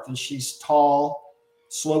forth, and she's tall,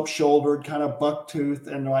 slope-shouldered, kind of buck-toothed,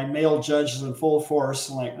 and my male judge is in full force.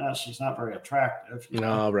 And like, oh, she's not very attractive.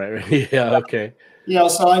 Oh, right. Yeah. Okay.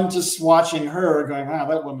 So I'm just watching her going, wow,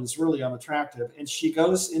 that woman's really unattractive. And she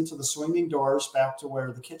goes into the swinging doors back to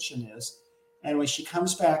where the kitchen is. And when she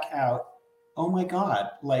comes back out, oh my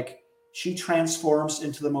God, like she transforms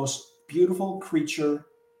into the most beautiful creature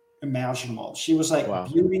imaginable. She was like Wow.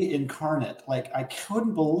 beauty incarnate. Like I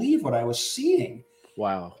couldn't believe what I was seeing.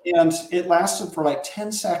 Wow. And it lasted for like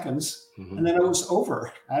 10 seconds and then it was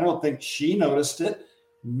over. I don't think she noticed it.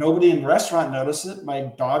 Nobody in the restaurant noticed it. My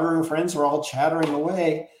daughter and friends were all chattering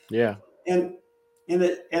away. Yeah. And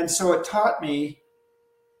so it taught me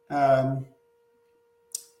to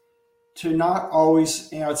not always,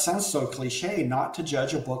 it sounds so cliche, not to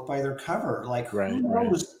judge a book by their cover. Like who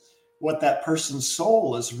knows what that person's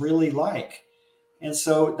soul is really like. And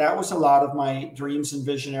so that was a lot of my dreams and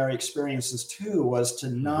visionary experiences too, was to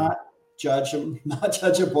not judge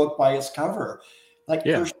a book by its cover. Like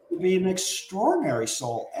there's to be an extraordinary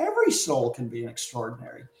soul. Every soul can be an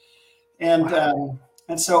extraordinary. And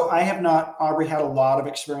so I have not, Aubrey, had a lot of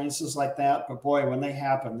experiences like that, but boy, when they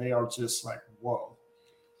happen, they are just like, whoa.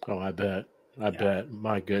 Oh, I bet.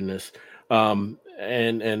 My goodness. And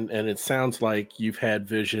it sounds like you've had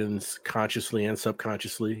visions consciously and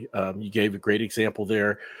subconsciously. You gave a great example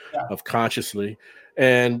there of consciously.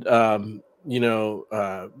 And, I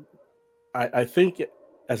think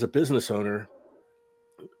as a business owner,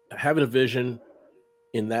 having a vision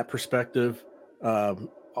in that perspective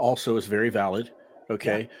also is very valid.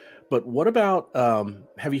 Okay. Yeah. But what about,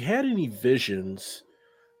 have you had any visions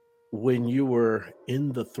when you were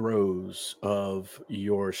in the throes of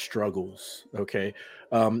your struggles? Okay.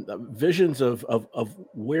 Visions of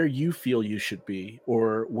where you feel you should be,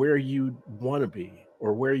 or where you want to be,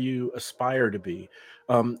 or where you aspire to be.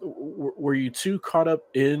 Were you too caught up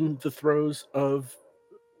in the throes of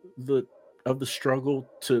the struggle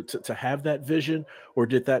to have that vision, or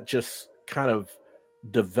did that just kind of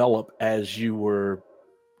develop as you were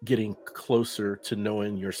getting closer to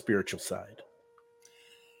knowing your spiritual side?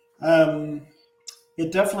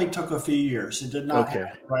 It definitely took a few years. It did not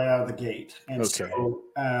happen right out of the gate. And so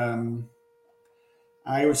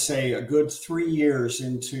I would say a good 3 years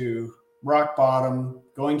into rock bottom,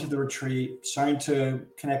 going to the retreat, starting to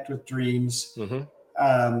connect with dreams.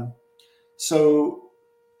 So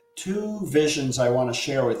two visions I want to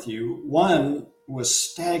share with you. One was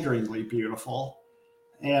staggeringly beautiful.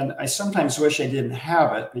 And I sometimes wish I didn't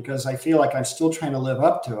have it because I feel like I'm still trying to live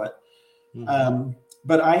up to it.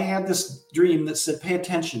 But I had this dream that said, pay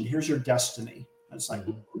attention, here's your destiny. And it's like,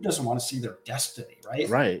 who doesn't want to see their destiny, right?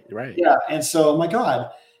 Right. Yeah. And so, my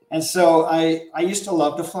God. And so I used to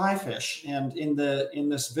love to fly fish. And in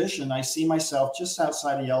this vision, I see myself just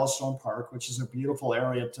outside of Yellowstone Park, which is a beautiful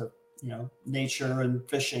area to, nature and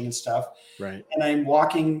fishing and stuff. Right. And I'm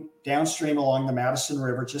walking downstream along the Madison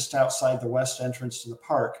River, just outside the west entrance to the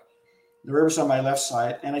park. The river's on my left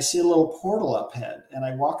side, and I see a little portal up ahead. And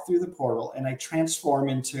I walk through the portal, and I transform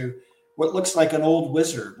into what looks like an old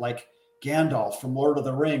wizard, like Gandalf from Lord of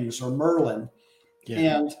the Rings or Merlin. Yeah.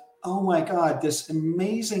 And oh my God, this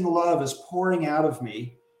amazing love is pouring out of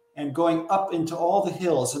me and going up into all the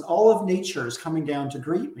hills, and all of nature is coming down to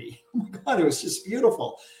greet me. Oh my God, it was just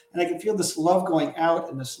beautiful. And I could feel this love going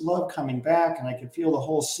out and this love coming back, and I could feel the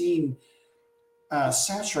whole scene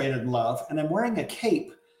saturated in love. And I'm wearing a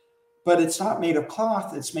cape, but it's not made of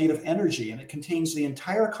cloth, it's made of energy, and it contains the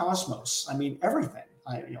entire cosmos. I mean, everything,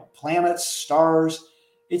 planets, stars.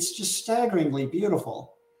 It's just staggeringly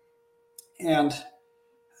beautiful. And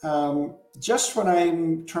just when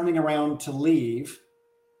I'm turning around to leave,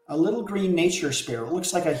 a little green nature spirit,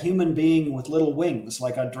 looks like a human being with little wings,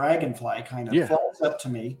 like a dragonfly kind of, flies up to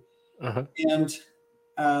me and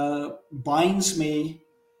binds me,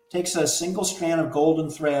 takes a single strand of golden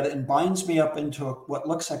thread and binds me up into what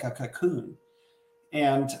looks like a cocoon.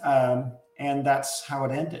 And that's how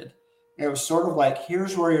it ended. It was sort of like,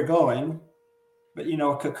 here's where you're going. But,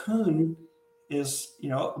 a cocoon is,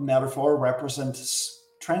 a metaphor, represents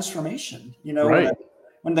transformation. Right.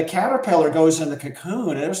 When the caterpillar goes in the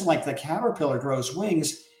cocoon, it isn't like the caterpillar grows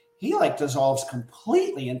wings. He dissolves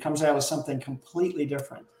completely and comes out as something completely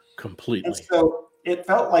different. Completely. And so it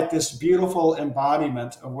felt like this beautiful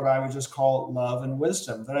embodiment of what I would just call love and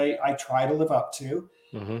wisdom that I try to live up to.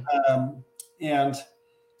 And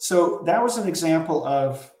so that was an example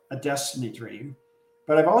of a destiny dream.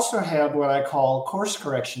 But I've also had what I call course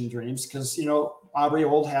correction dreams because, Aubrey,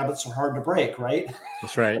 old habits are hard to break, right?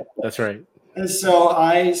 That's right. That's right. And so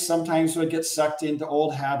I sometimes would get sucked into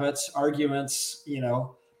old habits, arguments,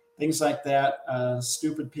 things like that,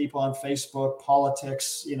 stupid people on Facebook,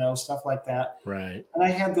 politics, stuff like that. Right. And I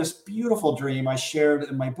had this beautiful dream I shared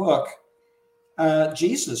in my book.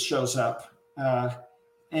 Jesus shows up.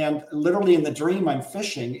 And literally in the dream, I'm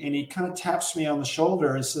fishing, and he kind of taps me on the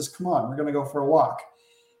shoulder and says, "Come on, we're going to go for a walk."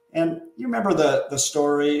 And you remember the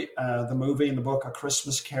story, the movie and the book, A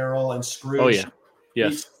Christmas Carol, and Scrooge? Oh, yeah.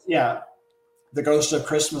 Yes. Yeah. The Ghost of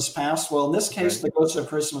Christmas Past. Well, in this case, Right. the Ghost of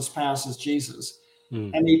Christmas Past is Jesus.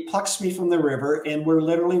 Mm. And he plucks me from the river, and we're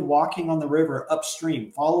literally walking on the river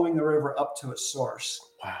upstream, following the river up to its source.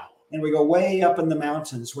 Wow. And we go way up in the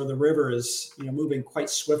mountains where the river is, moving quite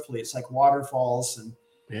swiftly. It's like waterfalls. And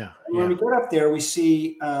when we get up there, we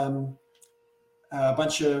see a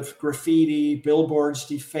bunch of graffiti, billboards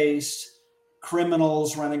defaced,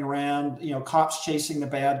 criminals running around, cops chasing the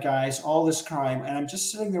bad guys, all this crime. And I'm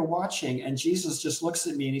just sitting there watching, and Jesus just looks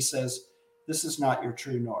at me and he says, "This is not your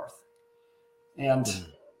true north." And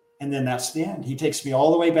then that's the end. He takes me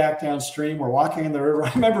all the way back downstream. We're walking in the river.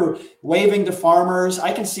 I remember waving to farmers.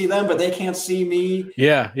 I can see them, but they can't see me.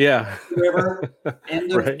 Yeah. The river.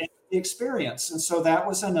 End of Right. the experience. And so that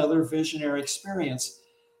was another visionary experience.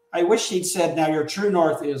 I wish he'd said, "Now your true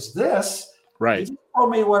north is this." Right. He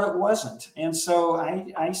told me what it wasn't. And so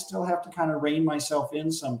I still have to kind of rein myself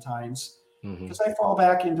in sometimes, because I fall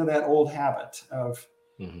back into that old habit of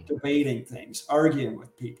debating things, arguing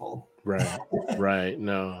with people. Right. Right.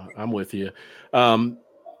 No, I'm with you.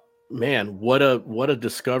 Man, what a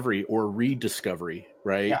discovery or rediscovery,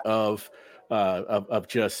 right? Yeah. Of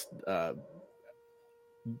just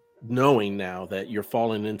knowing now that you're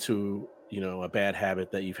falling into, a bad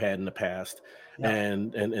habit that you've had in the past. Yeah.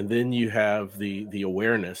 And then you have the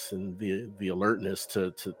awareness and the alertness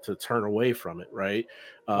to turn away from it. Right.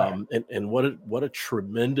 And what a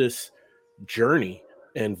tremendous journey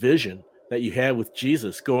and vision that you had with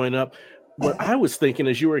Jesus going up. What I was thinking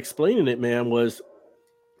as you were explaining it, man, was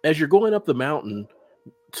as you're going up the mountain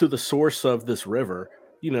to the source of this river,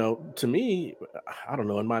 to me, I don't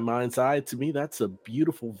know, in my mind's eye, to me, that's a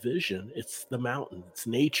beautiful vision. It's the mountain, it's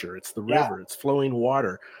nature, it's the Yeah. river, it's flowing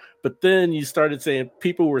water. But then you started saying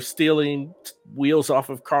people were stealing wheels off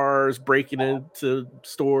of cars, breaking into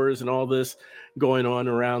stores, and all this going on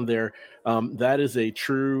around there. That is a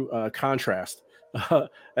true contrast,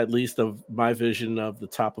 at least of my vision of the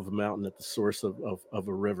top of a mountain at the source of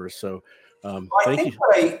a river. So Well, thank you.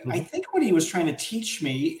 I think what he was trying to teach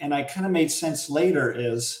me, and I kind of made sense later,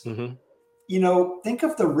 is, Mhm. think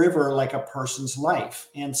of the river like a person's life.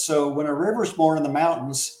 And so when a river's born in the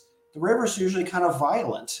mountains, the river's usually kind of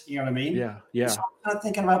violent. You know what I mean? Yeah. Yeah. So I'm kind of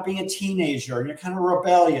thinking about being a teenager, and you're kind of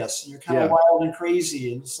rebellious, and you're kind of Yeah. wild and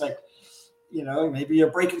crazy. And it's like, maybe you're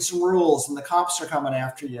breaking some rules and the cops are coming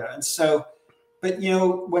after you. And so, but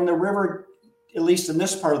when the river, at least in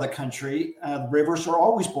this part of the country, rivers are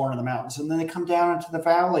always born in the mountains, and then they come down into the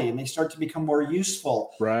valley and they start to become more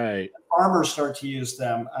useful. Right. Farmers start to use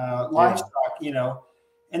them, livestock,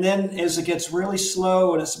 and then as it gets really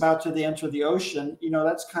slow and it's about to enter the ocean,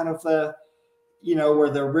 that's kind of the, where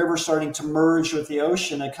the river's starting to merge with the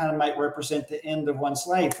ocean. It kind of might represent the end of one's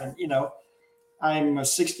life. And, I'm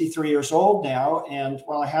 63 years old now. And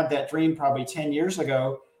while I had that dream probably 10 years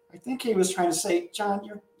ago, I think he was trying to say, "John,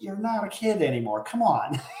 you're not a kid anymore. Come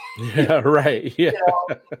on." Yeah. Right. Yeah.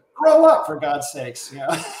 Grow up, for God's sakes.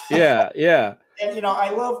 Yeah. Yeah. And I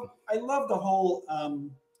love the whole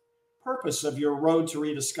purpose of your Road to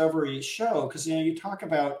Rediscovery show, because you talk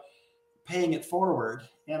about paying it forward,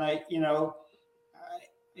 and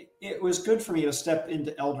it was good for me to step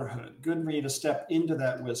into elderhood, good for me to step into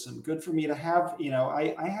that wisdom, good for me to have,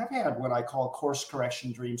 I have had what I call course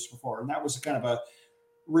correction dreams before, and that was kind of a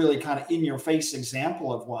really kind of in your face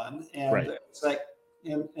example of one. And Right. it's like,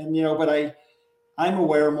 and but I'm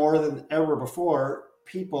aware more than ever before,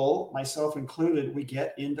 people, myself included, we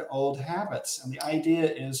get into old habits. And the idea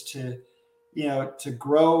is to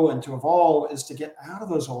grow and to evolve, is to get out of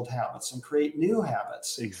those old habits and create new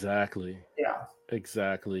habits. Exactly. Yeah.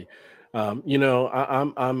 Exactly. I'm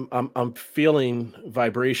feeling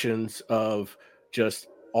vibrations of just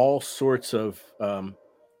all sorts of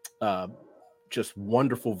uh, just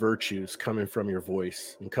wonderful virtues coming from your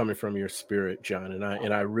voice and coming from your spirit, John.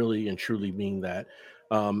 And I really and truly mean that.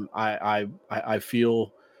 I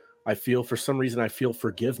feel for some reason I feel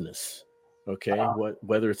forgiveness. Okay,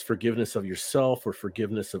 whether it's forgiveness of yourself or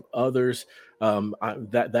forgiveness of others,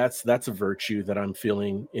 that's a virtue that I'm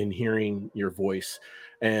feeling in hearing your voice,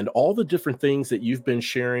 and all the different things that you've been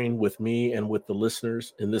sharing with me and with the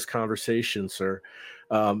listeners in this conversation, sir.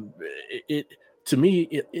 It to me,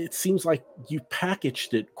 it seems like you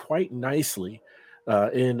packaged it quite nicely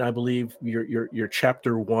in, I believe, your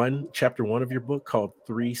chapter one of your book called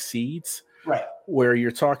Three Seeds, Right. where you're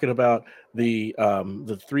talking about the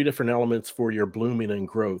three different elements for your blooming and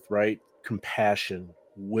growth, right? Compassion,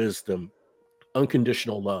 wisdom,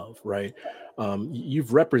 unconditional love, right?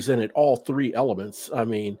 You've represented all three elements. I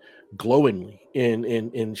mean, glowingly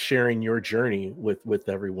in sharing your journey with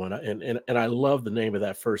everyone. And I love the name of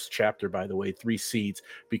that first chapter, by the way, Three Seeds,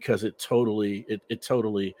 because it totally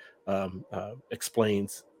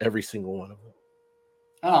explains every single one of them.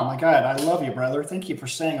 Oh my God, I love you, brother. Thank you for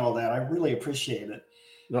saying all that. I really appreciate it.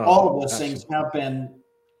 No, All of those things absolutely. have been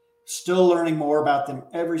still learning more about them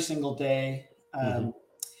every single day. Hmm.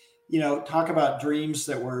 Talk about dreams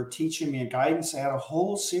that were teaching me and guidance. I had a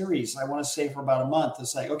whole series, I want to say, for about a month.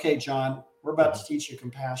 It's like, okay, John, we're about Hmm. to teach you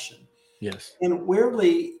compassion. Yes. And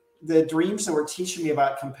weirdly, the dreams that were teaching me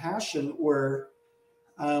about compassion were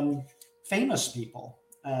um, famous people,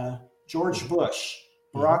 George Hmm. Bush,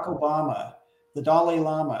 Hmm. Barack Obama, the Dalai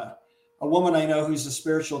Lama, a woman I know who's a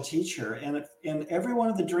spiritual teacher. And every one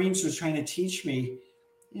of the dreams was trying to teach me,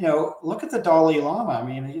 look at the Dalai Lama. I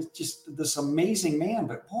mean, he's just this amazing man,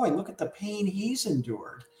 but boy, look at the pain he's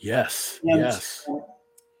endured. Yes. And Yes.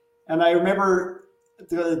 and I remember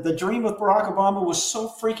the dream with Barack Obama was so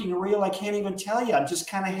freaking real. I can't even tell you. I'm just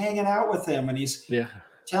kind of hanging out with him, and he's Yeah.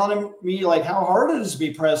 telling me like how hard it is to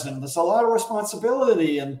be president. There's a lot of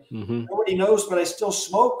responsibility, and Hmm. nobody knows, but I still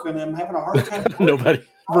smoke, and I'm having a hard time working. Nobody.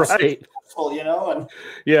 I was so Right. successful, and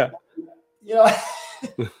Yeah. you know,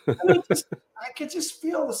 and I could just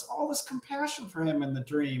feel all this compassion for him in the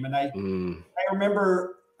dream, and I Mm. I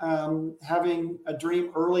remember having a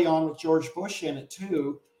dream early on with George Bush in it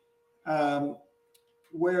too. Um,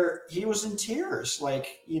 where he was in tears,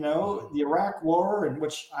 like, Mhm. the Iraq War, and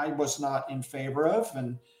which I was not in favor of,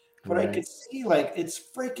 but I Right. could see like it's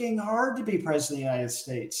freaking hard to be president of the United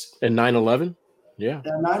States. And 9/11? Yeah.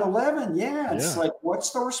 And 9/11, yeah, it's Yeah. like, what's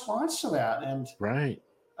the response to that? And Right.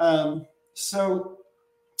 um, so,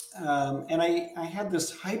 and I had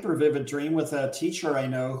this hyper vivid dream with a teacher I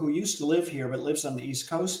know who used to live here but lives on the East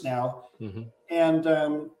Coast now, Mhm. and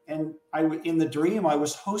in the dream I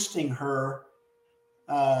was hosting her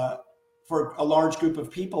uh, for a large group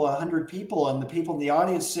of people, 100 people, and the people in the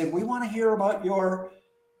audience said, "We want to hear about your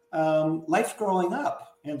life growing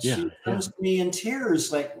up." And Yeah, she yeah. comes to me in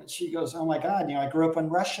tears, like she goes, "Oh my God, I grew up in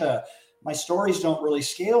Russia. My stories don't really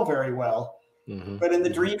scale very well." Mhm. But in the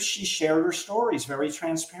Mhm. dream, she shared her stories very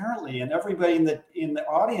transparently, and everybody in the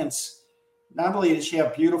audience, not only did she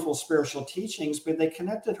have beautiful spiritual teachings, but they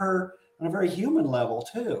connected her on a very human level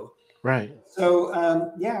too. Right. So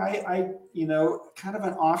yeah, kind of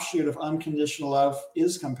an offshoot of unconditional love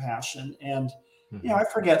is compassion, and Mhm. I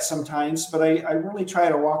forget sometimes, but I really try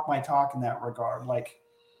to walk my talk in that regard. Like,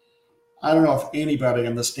 I don't know if anybody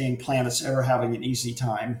on this dang planet's ever having an easy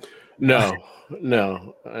time. You know, No,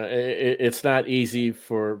 no, it's not easy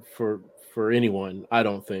for anyone, I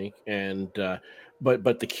don't think. And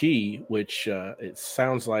but the key, which it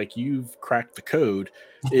sounds like you've cracked the code,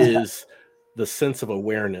 is the sense of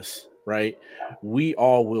awareness. Right? We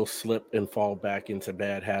all will slip and fall back into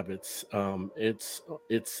bad habits.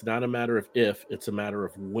 It's not a matter of if; it's a matter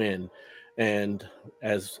of when. And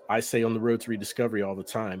as I say on the road to rediscovery all the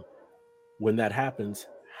time, when that happens,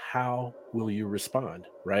 how will you respond?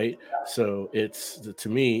 Right. So to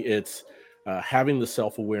me, it's having the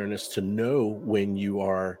self-awareness to know when you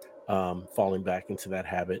are falling back into that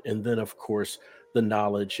habit, and then of course the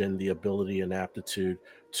knowledge and the ability and aptitude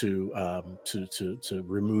to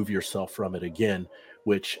remove yourself from it again,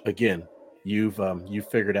 which again you've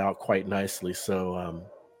figured out quite nicely. So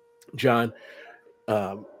John,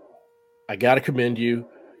 um, I got to commend you.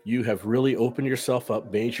 You have really opened yourself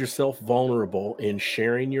up, made yourself vulnerable in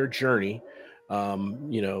sharing your journey.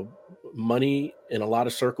 You know, money in a lot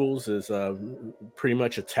of circles is pretty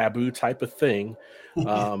much a taboo type of thing.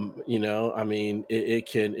 I mean,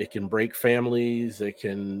 it can break families. It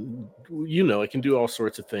can, it can do all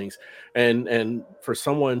sorts of things. And for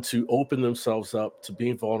someone to open themselves up to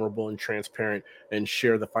being vulnerable and transparent and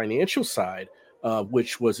share the financial side,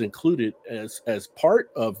 which was included as part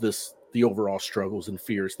of the overall struggles and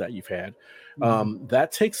fears that you've had. Mhm.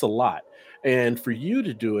 That takes a lot, and for you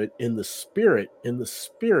to do it in the spirit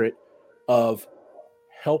of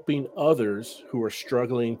helping others who are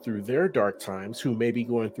struggling through their dark times, who may be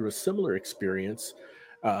going through a similar experience,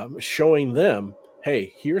 showing them,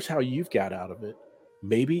 hey, here's how you've got out of it.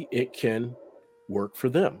 Maybe it can work for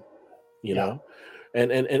them, you Yeah. know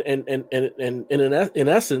And in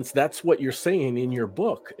essence, that's what you're saying in your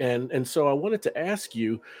book. And so I wanted to ask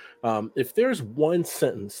you, if there's one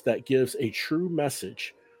sentence that gives a true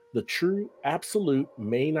message, the true absolute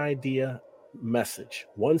main idea message,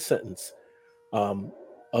 one sentence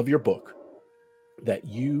of your book that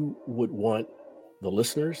you would want the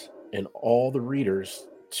listeners and all the readers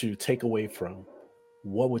to take away from,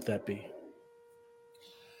 what would that be?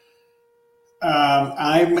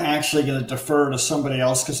 I'm actually going to defer to somebody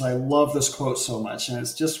else because I love this quote so much, and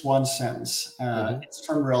it's just one sentence. It's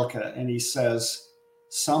from Rilke, and he says,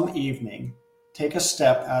 "Some evening, take a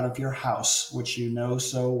step out of your house, which you know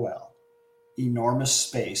so well. Enormous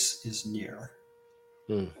space is near."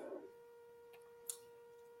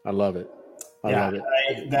 I love it. I love it.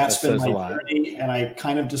 That's been my journey, and I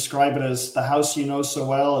kind of describe it as the house you know so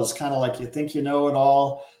well is kind of like you think you know it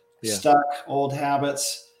all, stuck, old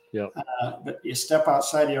habits. Yeah. But you step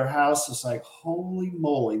outside of your house, it's like, holy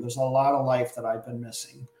moly, there's a lot of life that I've been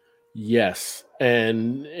missing. Yes.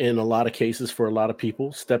 And in a lot of cases, for a lot of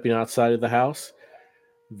people, stepping outside of the house,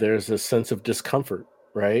 there's a sense of discomfort,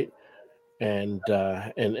 right? And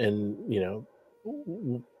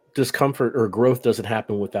discomfort or growth doesn't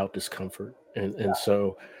happen without discomfort. And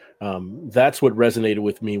so that's what resonated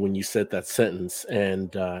with me when you said that sentence.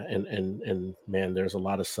 And man, there's a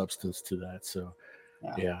lot of substance to that. So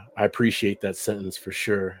yeah, I appreciate that sentence for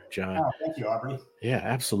sure, John. Oh, thank you, Aubrey. Yeah,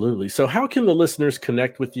 absolutely. So how can the listeners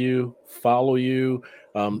connect with you, follow you,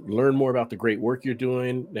 learn more about the great work you're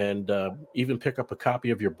doing, and even pick up a copy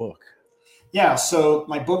of your book? Yeah, so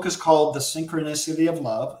my book is called The Synchronicity of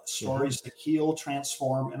Love, Stories that Heal,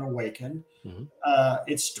 Transform, and Awaken.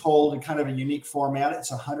 It's told in kind of a unique format. It's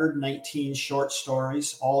 119 short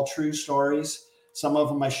stories, all true stories. Some of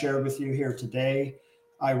them I shared with you here today.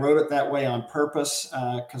 I wrote it that way on purpose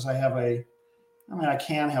because I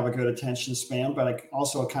can have a good attention span, but I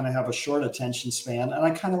also kind of have a short attention span. And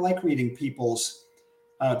I kind of like reading people's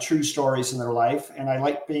true stories in their life. And I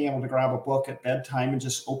like being able to grab a book at bedtime and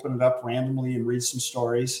just open it up randomly and read some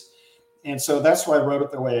stories. And so that's why I wrote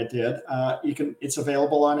it the way I did. It's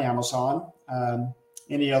available on Amazon,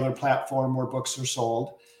 any other platform where books are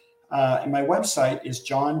sold. And my website is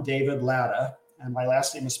John David Latta. And my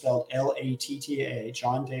last name is spelled Latta,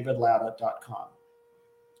 johndavidlatta.com.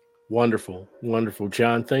 Wonderful. Wonderful.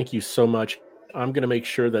 John, thank you so much. I'm going to make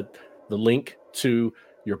sure that the link to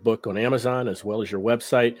your book on Amazon, as well as your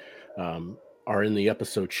website, are in the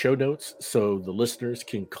episode show notes. So the listeners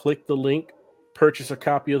can click the link, purchase a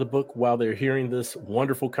copy of the book while they're hearing this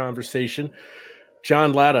wonderful conversation.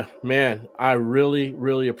 John Latta, man, I really,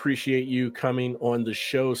 really appreciate you coming on the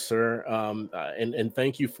show, sir. And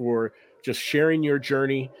thank you for just sharing your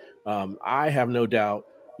journey. I have no doubt,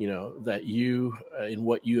 that you, in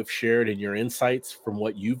what you have shared and your insights from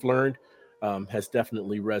what you've learned, has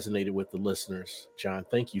definitely resonated with the listeners. John,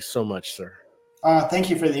 thank you so much, sir.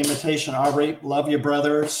 Thank you for the invitation, Aubrey. Love you,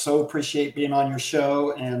 brother. So appreciate being on your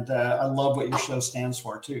show. And I love what your show stands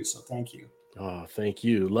for, too. So thank you. Oh, thank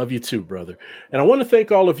you. Love you, too, brother. And I want to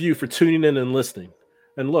thank all of you for tuning in and listening.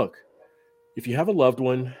 And look, if you have a loved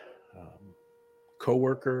one,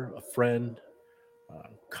 coworker, a friend,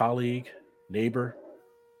 colleague, neighbor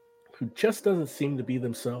who just doesn't seem to be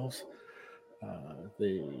themselves,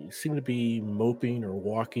 they seem to be moping or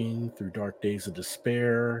walking through dark days of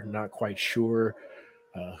despair, not quite sure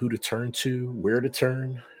who to turn to, where to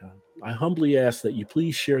turn, I humbly ask that you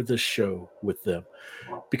please share this show with them.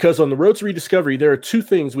 Because on the road to rediscovery, there are two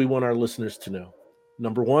things we want our listeners to know.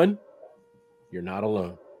 Number one, you're not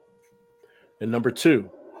alone. And number two,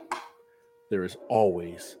 there is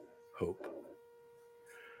always hope.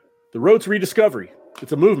 The road to rediscovery,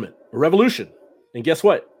 it's a movement, a revolution. And guess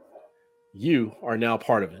what? You are now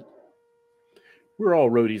part of it. We're all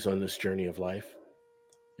roadies on this journey of life,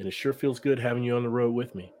 and it sure feels good having you on the road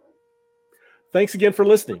with me. Thanks again for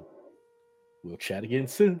listening. We'll chat again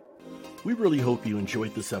soon. We really hope you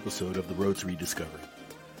enjoyed this episode of The Road to Rediscovery.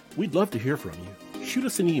 We'd love to hear from you. Shoot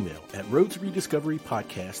us an email at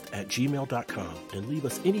roadtorediscoverypodcast@gmail.com and leave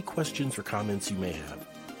us any questions or comments you may have.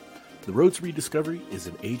 The Road to Rediscovery is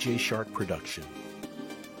an AJ Shark production.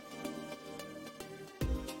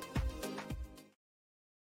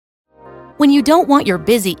 When you don't want your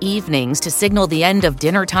busy evenings to signal the end of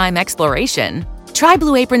dinner time exploration, try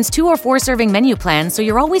Blue Apron's 2 or 4 serving menu plan so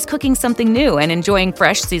you're always cooking something new and enjoying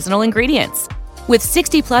fresh seasonal ingredients. With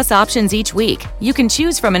 60-plus options each week, you can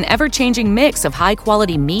choose from an ever-changing mix of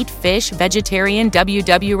high-quality meat, fish, vegetarian,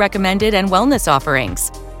 WW recommended, and wellness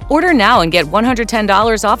offerings. Order now and get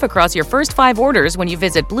 $110 off across your first 5 orders when you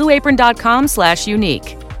visit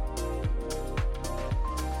blueapron.com/unique.